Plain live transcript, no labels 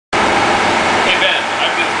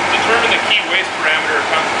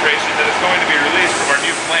going to be released from our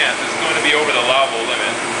new plant is going to be over the allowable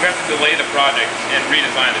limit. We have to delay the project and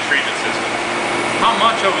redesign the treatment system. How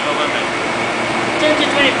much over the limit? 10 to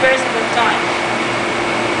 20% of the time.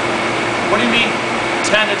 What do you mean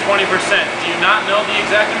 10 to 20%? Do you not know the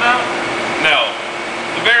exact amount? No.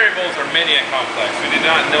 The variables are many and complex. We do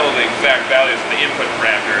not know the exact values of the input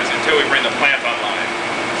parameters until we bring the plant online.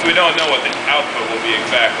 So we don't know what the output will be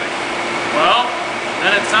exactly. Well,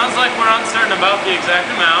 then it sounds like we're uncertain about the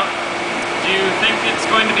exact amount. Do you think it's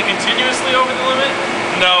going to be continuously over the limit?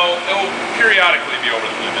 No, it will periodically be over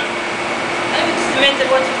the limit. I would estimate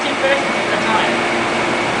about 15% of the time.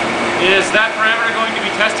 Is that parameter going to be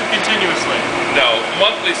tested continuously? No,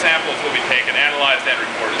 monthly samples will be taken, analyzed, and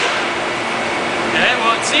reported. Okay,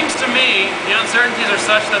 well it seems to me the uncertainties are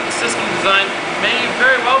such that the system design may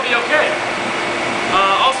very well be okay.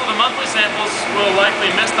 Also the monthly samples will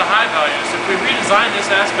likely miss the high values. If we redesign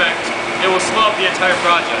this aspect, it will slow up the entire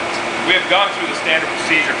project. We have gone through the standard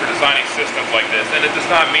procedure for designing systems like this, and it does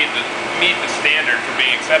not meet the standard for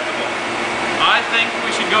being acceptable. I think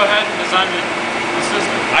we should go ahead and design the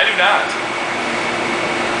system. I do not.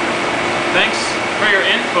 Thanks for your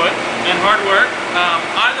input and hard work.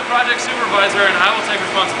 I'm the project supervisor and I will take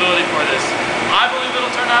responsibility for this. I believe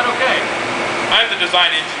it'll turn out okay. I'm the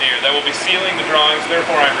design engineer that will be sealing the drawings,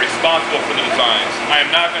 therefore I'm responsible for the designs. I am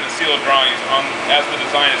not going to seal drawings as the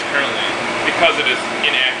design is currently, because it is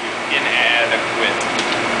inadequate.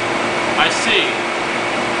 I see.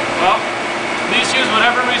 Well, please use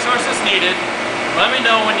whatever resources needed. Let me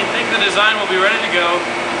know when you think the design will be ready to go,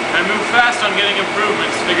 and move fast on getting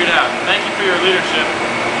improvements figured out. Thank you for your leadership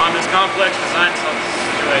on this complex design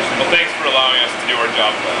situation. Well, thanks for allowing us to do our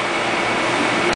job well.